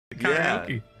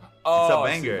karaoke. Oh, It's a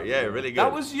banger. Yeah, really good.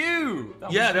 That was you.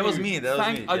 That was me. That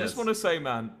was me. I just want to say,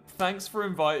 man, thanks for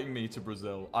inviting me to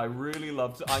Brazil. I really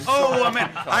loved it. I mean,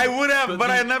 I would have,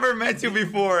 but I never met you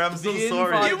before. I'm so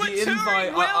sorry. You were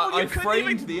touring, Will. I You couldn't framed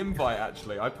even... the invite,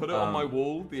 actually. I put it on my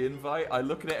wall, the invite. I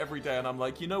look at it every day, and I'm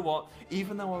like, you know what?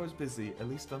 Even though I was busy, at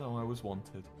least I know I was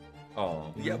wanted.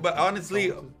 Oh, yeah, but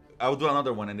honestly, I'll do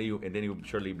another one, and then you'll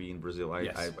surely be in Brazil. I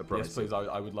promise. Yes, please.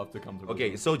 I would love to come to Brazil.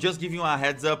 Okay, so just give you a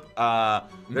heads up.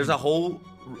 There's a whole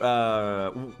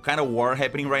kind of war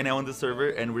happening right now on the server,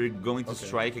 and we're going to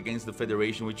strike against the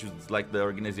Federation, which is like the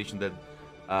organization that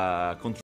controls